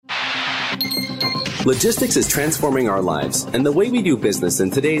Logistics is transforming our lives and the way we do business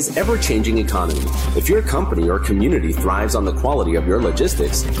in today's ever-changing economy. If your company or community thrives on the quality of your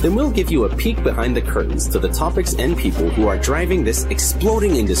logistics, then we'll give you a peek behind the curtains to the topics and people who are driving this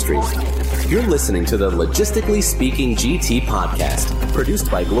exploding industry. You're listening to the Logistically Speaking GT podcast, produced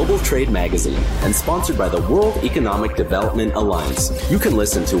by Global Trade Magazine and sponsored by the World Economic Development Alliance. You can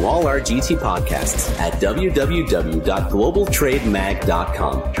listen to all our GT podcasts at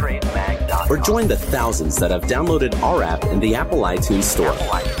www.globaltrademag.com or join the thousands that have downloaded our app in the Apple iTunes Store.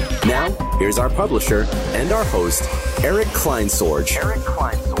 Now, here's our publisher and our host, Eric Kleinsorge.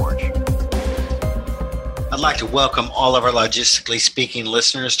 I'd like to welcome all of our Logistically Speaking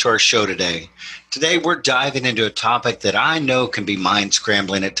listeners to our show today. Today, we're diving into a topic that I know can be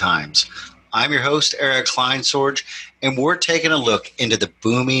mind-scrambling at times. I'm your host, Eric Kleinsorge, and we're taking a look into the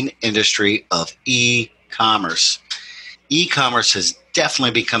booming industry of e-commerce. E-commerce has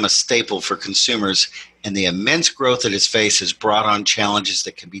definitely become a staple for consumers, and the immense growth it has faced has brought on challenges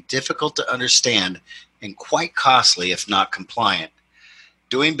that can be difficult to understand and quite costly if not compliant.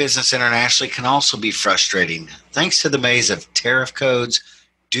 Doing business internationally can also be frustrating, thanks to the maze of tariff codes,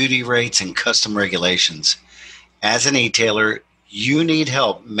 duty rates, and custom regulations. As an e-tailer, you need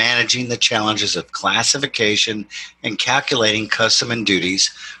help managing the challenges of classification and calculating custom and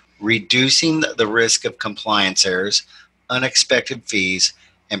duties, reducing the risk of compliance errors, unexpected fees,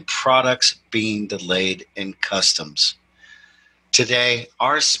 and products being delayed in customs. Today,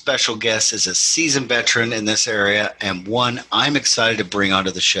 our special guest is a seasoned veteran in this area and one I'm excited to bring onto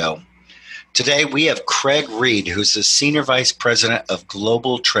the show. Today, we have Craig Reed, who's the Senior Vice President of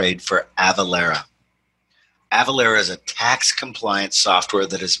Global Trade for Avalara. Avalara is a tax compliance software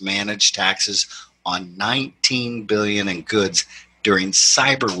that has managed taxes on $19 billion in goods during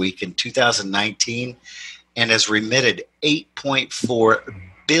Cyber Week in 2019 and has remitted $8.4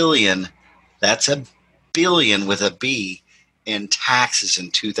 billion, that's a billion with a B, in taxes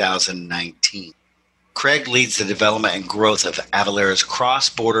in 2019. Craig leads the development and growth of Avalara's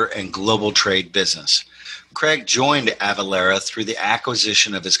cross-border and global trade business. Craig joined Avalara through the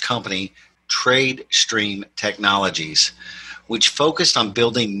acquisition of his company, TradeStream Technologies, which focused on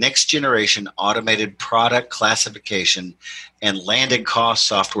building next-generation automated product classification and landed cost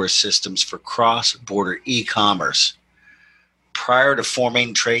software systems for cross-border e-commerce. Prior to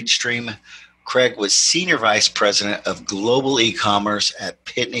forming TradeStream, Craig was Senior Vice President of Global E-commerce at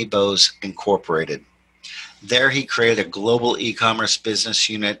Pitney Bowes Incorporated. There he created a global e-commerce business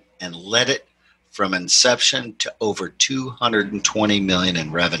unit and led it from inception to over $220 million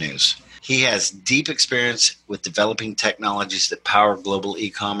in revenues. He has deep experience with developing technologies that power global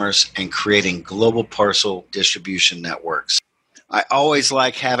e-commerce and creating global parcel distribution networks. I always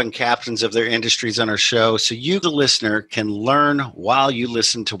like having captains of their industries on our show so you, the listener, can learn while you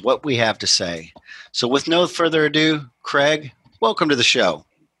listen to what we have to say. So with no further ado, Craig, welcome to the show.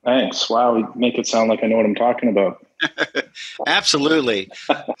 Thanks. Wow, you make it sound like I know what I'm talking about. Absolutely.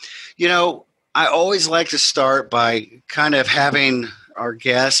 You know, I always like to start by kind of having our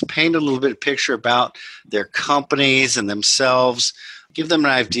guests paint a little bit of picture about their companies and themselves. Give them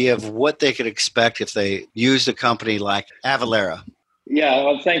an idea of what they could expect if they used a company like Avalara. Yeah,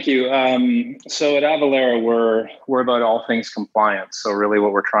 well, thank you. So at Avalara, we're about all things compliance. So really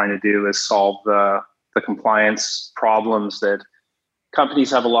what we're trying to do is solve the compliance problems that companies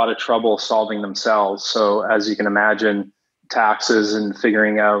have a lot of trouble solving themselves. So as you can imagine, taxes and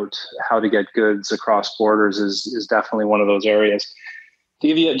figuring out how to get goods across borders is definitely one of those areas. To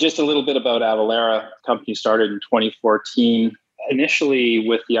give you just a little bit about Avalara, the company started in 2014. Initially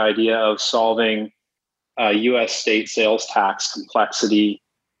with the idea of solving U.S. state sales tax complexity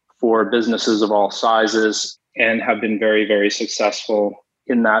for businesses of all sizes and have been very, very successful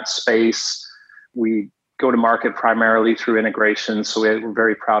in that space. We go to market primarily through integration. So we're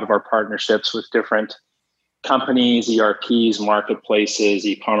very proud of our partnerships with different companies, ERPs, marketplaces,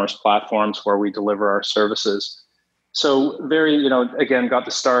 e-commerce platforms where we deliver our services. So very, again, got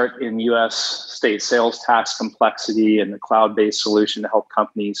to start in U.S. state sales tax complexity and the cloud-based solution to help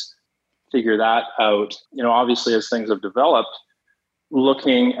companies figure that out. Obviously, as things have developed,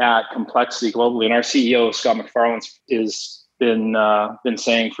 looking at complexity globally, and our CEO, Scott McFarlane, has been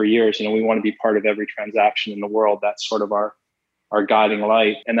saying for years, we want to be part of every transaction in the world. That's sort of our guiding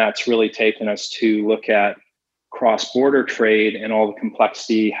light. And that's really taken us to look at cross-border trade and all the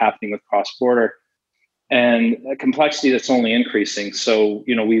complexity happening with cross-border. And a complexity that's only increasing. So,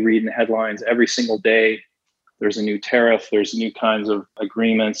 we read in the headlines every single day, there's a new tariff, there's new kinds of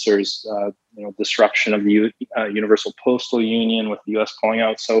agreements, there's disruption of the Universal Postal Union with the US pulling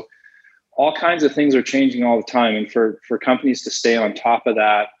out. So all kinds of things are changing all the time. And for companies to stay on top of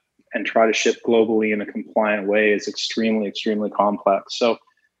that and try to ship globally in a compliant way is extremely, extremely complex. So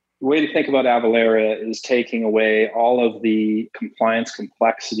the way to think about Avalara is taking away all of the compliance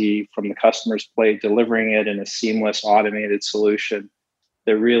complexity from the customer's plate, delivering it in a seamless, automated solution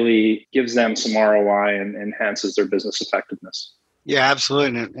that really gives them some ROI and enhances their business effectiveness. Yeah,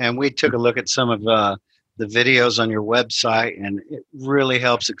 absolutely. And we took a look at some of the videos on your website, and it really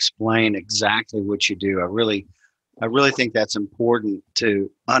helps explain exactly what you do. I really think that's important to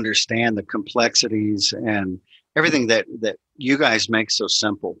understand the complexities and everything that you guys make so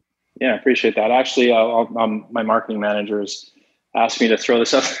simple. Yeah, I appreciate that. Actually, my marketing managers asked me to throw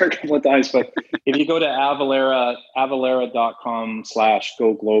this up there a couple of times, but if you go to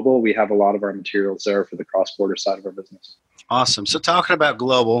avalara.com/go global, we have a lot of our materials there for the cross-border side of our business. Awesome. So talking about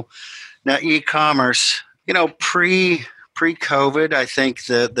global, now e-commerce, pre-COVID, I think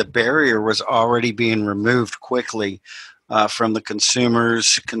the barrier was already being removed quickly from the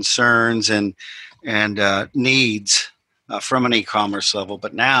consumers' concerns and needs from an e-commerce level.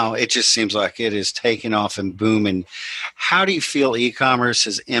 But now it just seems like it is taking off and booming. How do you feel e-commerce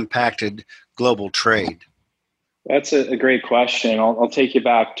has impacted global trade? That's a great question. I'll take you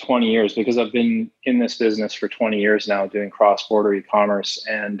back 20 years because I've been in this business for 20 years now doing cross-border e-commerce.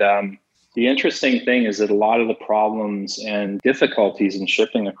 And the interesting thing is that a lot of the problems and difficulties in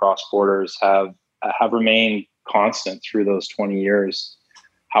shipping across borders have remained constant through those 20 years.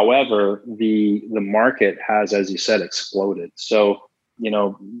 However, the market has, as you said, exploded. So,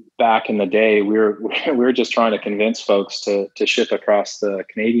 back in the day, we were just trying to convince folks to ship across the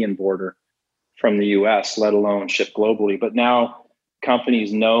Canadian border from the US, let alone ship globally. But now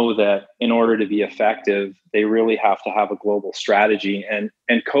companies know that in order to be effective, they really have to have a global strategy. And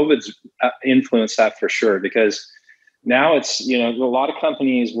COVID's influenced that for sure, because now it's, a lot of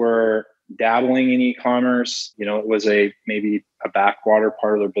companies were dabbling in e-commerce. It was maybe a backwater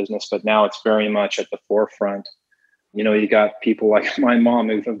part of their business, but now it's very much at the forefront. You got people like my mom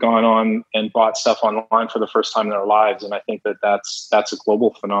who have gone on and bought stuff online for the first time in their lives. And I think that's a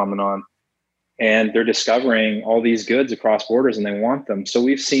global phenomenon. And they're discovering all these goods across borders and they want them. So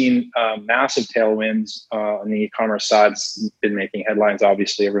we've seen massive tailwinds on the e-commerce side. It's been making headlines,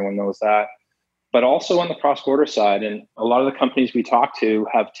 obviously, everyone knows that. But also on the cross-border side. And a lot of the companies we talk to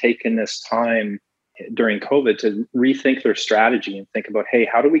have taken this time during COVID to rethink their strategy and think about, hey,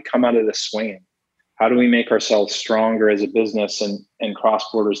 how do we come out of this swinging? How do we make ourselves stronger as a business? And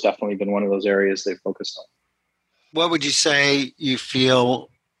cross-border has definitely been one of those areas they've focused on. What would you say you feel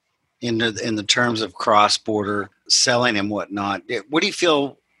in the terms of cross-border selling and whatnot? What do you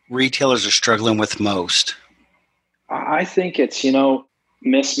feel retailers are struggling with most? I think it's,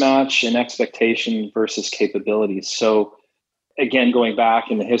 mismatch in expectation versus capabilities. So again, going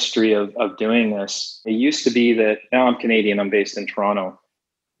back in the history of doing this, it used to be that now I'm Canadian, I'm based in Toronto.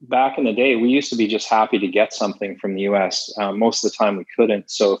 Back in the day, we used to be just happy to get something from the US. Most of the time we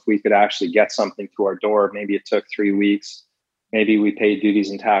couldn't. So if we could actually get something to our door, maybe it took 3 weeks. Maybe we paid duties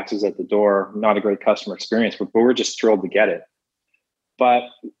and taxes at the door. Not a great customer experience, but we're just thrilled to get it. But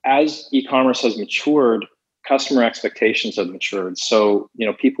as e-commerce has matured, customer expectations have matured. So,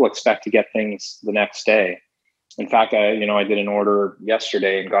 people expect to get things the next day. In fact, I did an order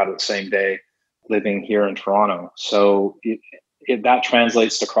yesterday and got it the same day living here in Toronto. So that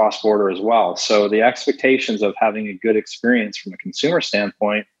translates to cross-border as well. So the expectations of having a good experience from a consumer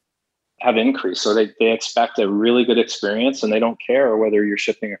standpoint have increased. So they expect a really good experience and they don't care whether you're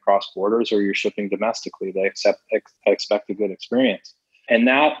shipping across borders or you're shipping domestically. They expect a good experience. And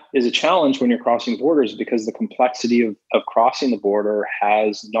that is a challenge when you're crossing borders because the complexity of crossing the border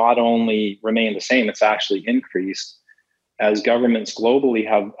has not only remained the same, it's actually increased as governments globally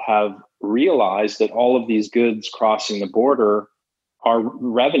have realized that all of these goods crossing the border are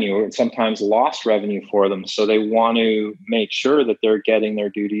revenue or sometimes lost revenue for them. So they want to make sure that they're getting their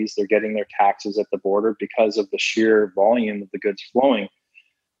duties, they're getting their taxes at the border because of the sheer volume of the goods flowing.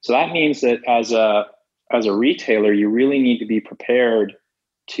 So that means that as a retailer, you really need to be prepared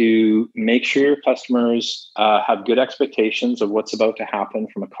to make sure your customers have good expectations of what's about to happen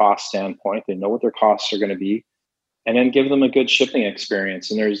from a cost standpoint. They know what their costs are going to be, and then give them a good shipping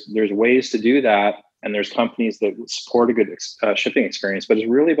experience. And there's ways to do that. And there's companies that support a good shipping experience, but it's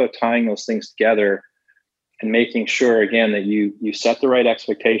really about tying those things together and making sure, again, that you set the right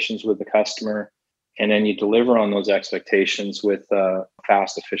expectations with the customer, and then you deliver on those expectations with a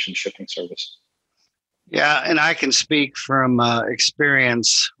fast, efficient shipping service. Yeah, and I can speak from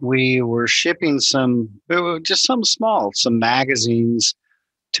experience. We were shipping some magazines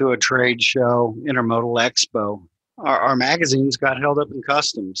to a trade show, Intermodal Expo. Our magazines got held up in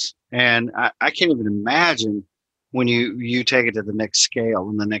customs. And I can't even imagine when you take it to the next scale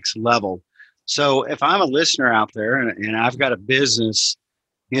and the next level. So if I'm a listener out there and I've got a business,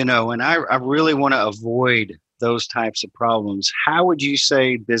 and I really want to avoid those types of problems, how would you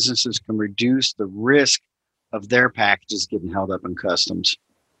say businesses can reduce the risk of their packages getting held up in customs?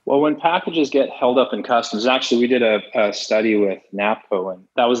 Well, when packages get held up in customs, actually, we did a study with NAPCO, and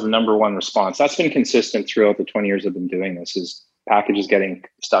that was the number one response. That's been consistent throughout the 20 years I've been doing this, is packages getting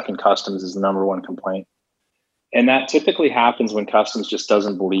stuck in customs is the number one complaint. And that typically happens when customs just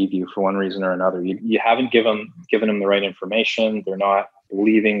doesn't believe you for one reason or another. You haven't given them the right information. They're not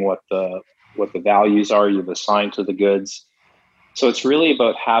believing what the values are you've assigned to the goods. So it's really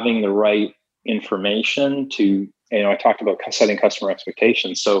about having the right information to, I talked about setting customer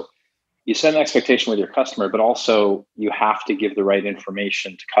expectations. So you set an expectation with your customer, but also you have to give the right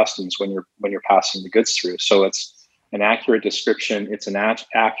information to customs when you're passing the goods through. So it's an accurate description. It's an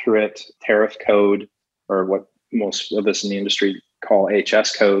accurate tariff code, or what most of us in the industry call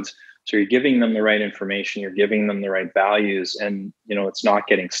HS codes. So you're giving them the right information, you're giving them the right values, and it's not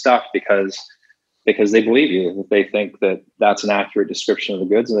getting stuck because they believe you. They think that that's an accurate description of the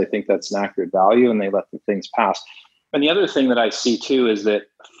goods, and they think that's an accurate value, and they let the things pass. And the other thing that I see too is that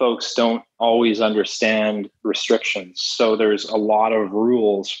folks don't always understand restrictions. So there's a lot of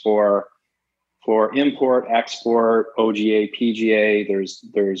rules for import, export, OGA, PGA.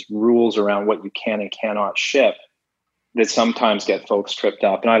 There's rules around what you can and cannot ship that sometimes get folks tripped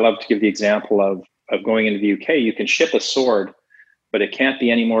up. And I love to give the example of going into the UK. You can ship a sword, but it can't be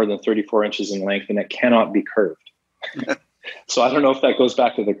any more than 34 inches in length, and it cannot be curved. So I don't know if that goes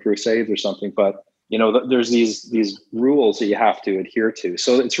back to the Crusades or something, but there's these rules that you have to adhere to.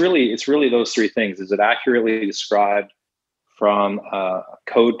 So it's really those three things. Is it accurately described from a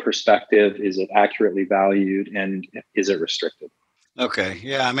code perspective? Is it accurately valued? And is it restricted? Okay.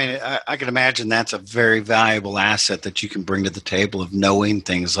 Yeah. I mean, I can imagine that's a very valuable asset that you can bring to the table, of knowing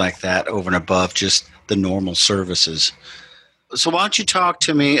things like that over and above just the normal services. So why don't you talk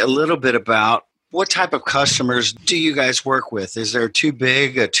to me a little bit about what type of customers do you guys work with? Is there too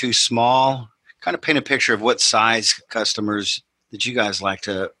big, or too small? Kind of paint a picture of what size customers that you guys like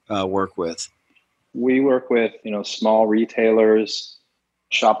to work with. We work with, small retailers,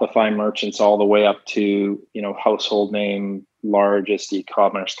 Shopify merchants, all the way up to, household name, largest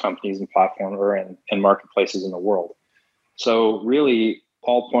e-commerce companies and platforms and marketplaces in the world. So really,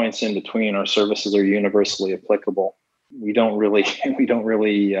 all points in between, our services are universally applicable. We don't really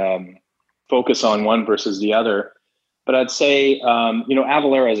focus on one versus the other. But I'd say,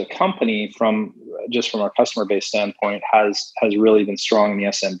 Avalara as a company, from our customer base standpoint, has really been strong in the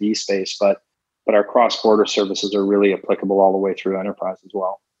SMB space, but our cross-border services are really applicable all the way through enterprise as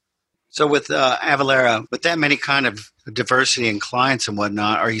well. So with Avalara, with that many kind of diversity in clients and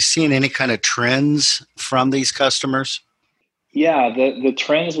whatnot, are you seeing any kind of trends from these customers? Yeah, the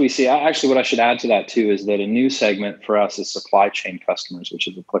trends we see, actually what I should add to that too is that a new segment for us is supply chain customers, which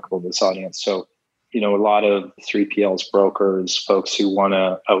is applicable to this audience. So, a lot of 3PLs, brokers, folks who want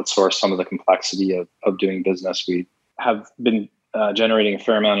to outsource some of the complexity of doing business. We have been generating a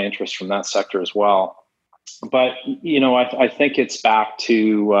fair amount of interest from that sector as well. But, I think it's back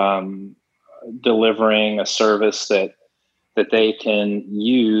to delivering a service that they can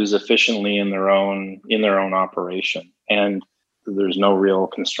use efficiently in their own operation. And there's no real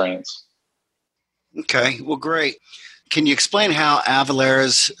constraints. Okay, well, great. Can you explain how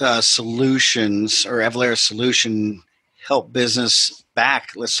Avalara's solutions, or Avalara's solution, help business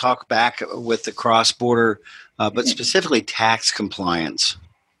back? Let's talk back with the cross-border, but specifically tax compliance.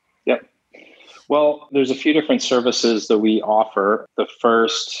 Yep. Well, there's a few different services that we offer. The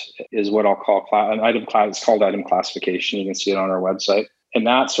first is what I'll call it's called item classification. You can see it on our website. And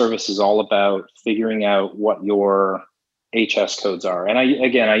that service is all about figuring out what your HS codes are. And I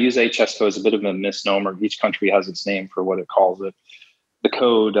use HS codes, a bit of a misnomer. Each country has its name for what it calls it. The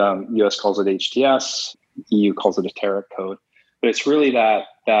code, US calls it HTS, EU calls it a tariff code. But it's really that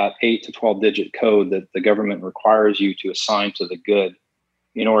 8 to 12 digit code that the government requires you to assign to the good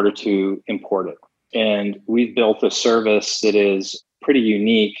in order to import it. And we've built a service that is pretty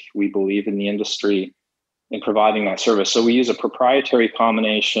unique, we believe, in the industry in providing that service. So we use a proprietary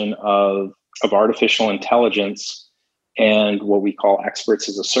combination of artificial intelligence and what we call experts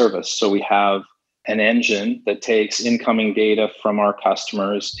as a service. So we have an engine that takes incoming data from our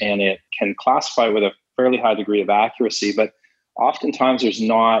customers, and it can classify with a fairly high degree of accuracy, but oftentimes there's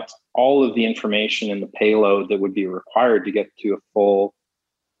not all of the information in the payload that would be required to get to a full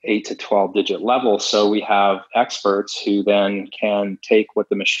 8 to 12 digit level. So we have experts who then can take what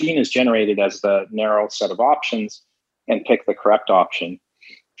the machine has generated as the narrow set of options and pick the correct option.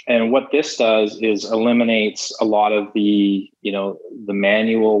 And what this does is eliminates a lot of the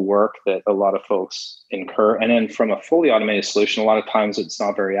manual work that a lot of folks incur. And then from a fully automated solution, a lot of times it's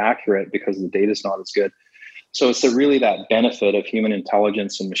not very accurate because the data is not as good. So it's really that benefit of human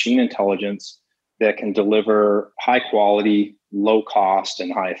intelligence and machine intelligence that can deliver high quality, low cost,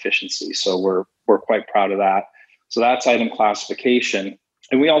 and high efficiency. So we're quite proud of that. So that's item classification.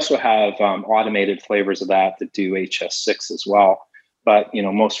 And we also have automated flavors of that do HS6 as well. But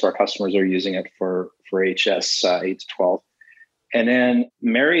most of our customers are using it for HS 8 to 12. And then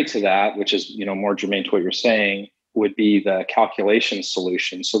married to that, which is more germane to what you're saying, would be the calculation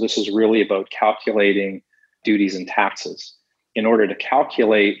solution. So this is really about calculating duties and taxes. In order to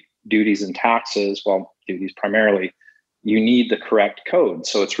calculate duties and taxes, well, duties primarily, you need the correct code.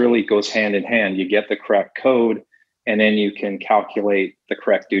 So it's really goes hand in hand. You get the correct code, and then you can calculate the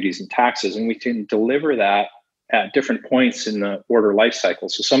correct duties and taxes. And we can deliver that at different points in the order life cycle.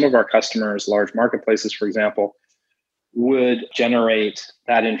 So some of our customers, large marketplaces, for example, would generate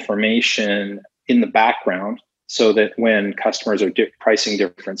that information in the background so that when customers are pricing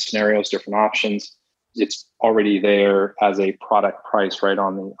different scenarios, different options, it's already there as a product price right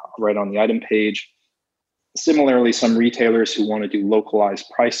on the item page. Similarly, some retailers who want to do localized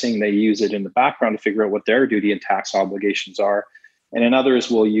pricing, they use it in the background to figure out what their duty and tax obligations are. And then others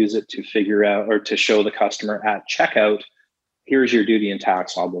will use it to figure out or to show the customer at checkout, here's your duty and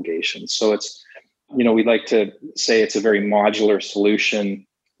tax obligations. So it's, we'd like to say it's a very modular solution.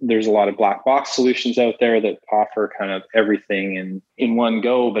 There's a lot of black box solutions out there that offer kind of everything in one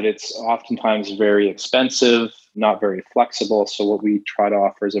go, but it's oftentimes very expensive, not very flexible. So what we try to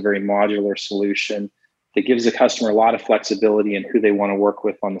offer is a very modular solution that gives the customer a lot of flexibility in who they want to work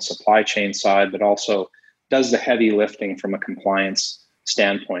with on the supply chain side, but also does the heavy lifting from a compliance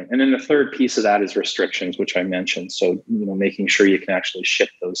standpoint. And then the third piece of that is restrictions, which I mentioned. So, making sure you can actually ship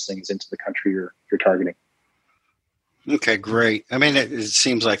those things into the country you're targeting. Okay, great. I mean, it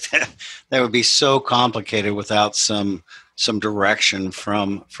seems like that would be so complicated without some direction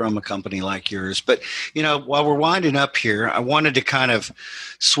from a company like yours. But while we're winding up here, I wanted to kind of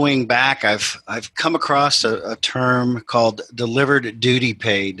swing back. I've come across a term called delivered duty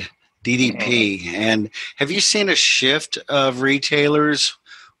paid, DDP. Mm-hmm. And have you seen a shift of retailers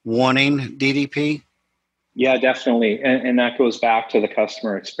wanting DDP? Yeah, definitely, and that goes back to the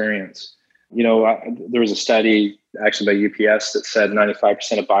customer experience. There was a study actually by UPS that said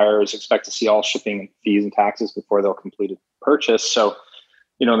 95% of buyers expect to see all shipping fees and taxes before they'll complete a purchase. So,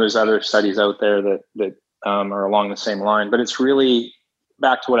 there's other studies out there that are along the same line. But it's really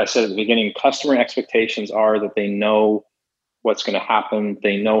back to what I said at the beginning. Customer expectations are that they know what's going to happen.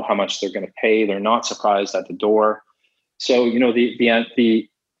 They know how much they're going to pay. They're not surprised at the door. So, the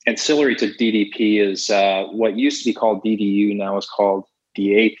ancillary to DDP is what used to be called DDU, now is called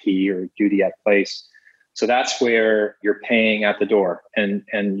DAP, or duty at place. So that's where you're paying at the door, and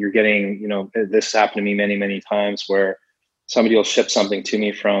you're getting, this happened to me many, many times where somebody will ship something to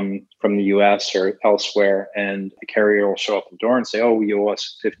me from the US or elsewhere, and the carrier will show up at the door and say, oh, you owe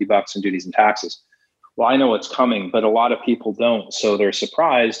us $50 in duties and taxes. Well, I know it's coming, but a lot of people don't. So they're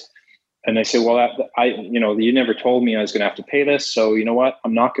surprised, and they say, well, you never told me I was going to have to pay this. So you know what?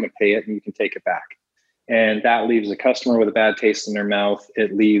 I'm not going to pay it, and you can take it back. And that leaves the customer with a bad taste in their mouth.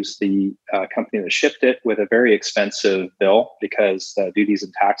 It leaves the company that shipped it with a very expensive bill, because duties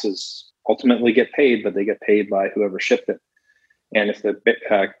and taxes ultimately get paid, but they get paid by whoever shipped it. And if the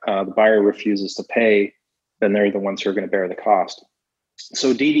buyer refuses to pay, then they're the ones who are going to bear the cost.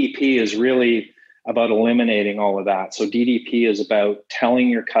 So DDP is really about eliminating all of that. So DDP is about telling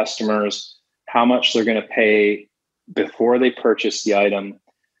your customers how much they're going to pay before they purchase the item,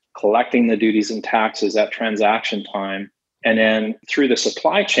 collecting the duties and taxes at transaction time. And then through the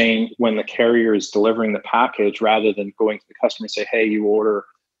supply chain, when the carrier is delivering the package, rather than going to the customer and say, hey, you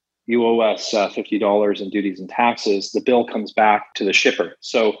owe us $50 in duties and taxes, the bill comes back to the shipper.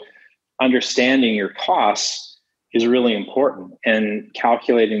 So understanding your costs is really important, and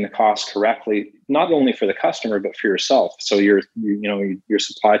calculating the costs correctly, not only for the customer, but for yourself. So your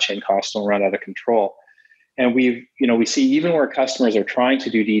supply chain costs don't run out of control. And we see even where customers are trying to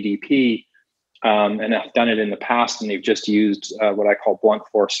do DDP and have done it in the past, and they've just used what I call blunt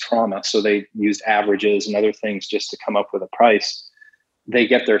force trauma. So they used averages and other things just to come up with a price. They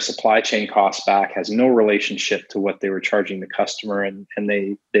get their supply chain costs back, has no relationship to what they were charging the customer. And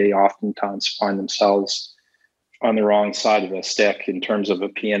they oftentimes find themselves on the wrong side of the stick in terms of a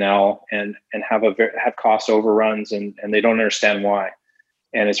P&L and have cost overruns, and they don't understand why.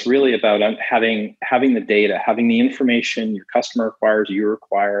 And it's really about having the data, having the information your customer requires, you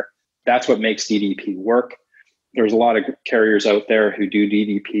require. That's what makes DDP work. there's a lot of carriers out there who do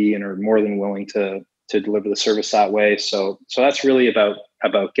DDP and are more than willing to deliver the service that way. So that's really about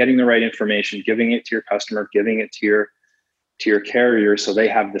getting the right information, giving it to your customer, giving it to your carrier so they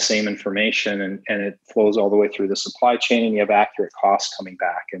have the same information, and it flows all the way through the supply chain, and you have accurate costs coming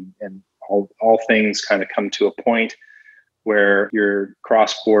back, and all things kind of come to a point where your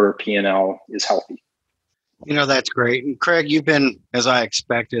cross-border P&L is healthy. That's great. And Craig, you've been, as I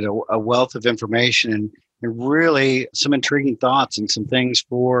expected, a wealth of information and really some intriguing thoughts and some things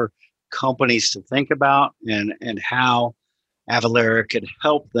for companies to think about and how Avalara could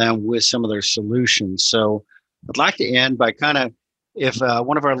help them with some of their solutions. So I'd like to end by if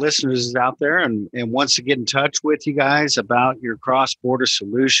one of our listeners is out there and wants to get in touch with you guys about your cross-border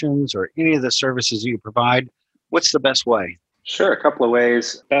solutions or any of the services you provide, what's the best way? Sure. A couple of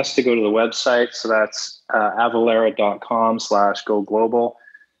ways. Best to go to the website. So that's avalara.com/go global.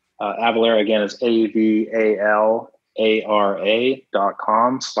 Avalara, again, is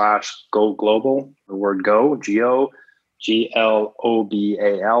avalara.com/go global. The word go,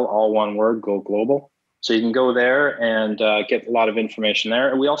 GOGLOBAL, all one word, go global. So you can go there and get a lot of information there.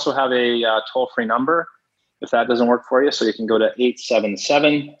 And we also have a toll-free number if that doesn't work for you. So you can go to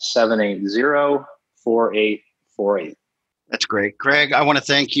 877-780-4848. That's great. Craig, I want to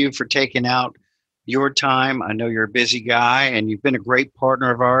thank you for taking out your time. I know you're a busy guy and you've been a great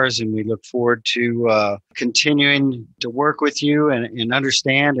partner of ours, and we look forward to continuing to work with you and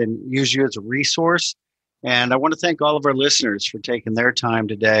understand and use you as a resource. And I want to thank all of our listeners for taking their time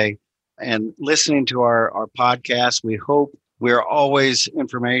today and listening to our podcast. We hope we're always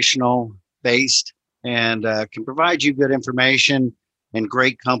informational based and can provide you good information and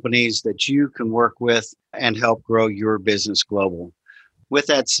great companies that you can work with and help grow your business global. With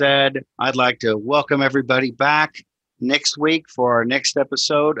that said, I'd like to welcome everybody back next week for our next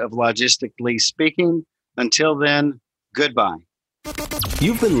episode of Logistically Speaking. Until then, goodbye.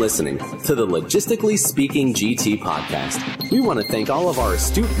 You've been listening to the Logistically Speaking GT podcast. We want to thank all of our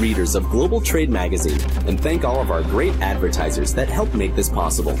astute readers of Global Trade Magazine and thank all of our great advertisers that help make this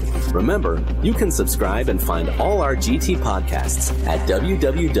possible. Remember, you can subscribe and find all our GT podcasts at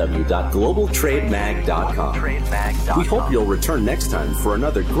www.globaltrademag.com. We hope you'll return next time for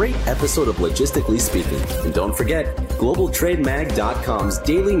another great episode of Logistically Speaking. And don't forget, globaltrademag.com's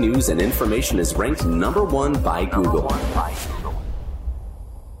daily news and information is ranked #1 by Google.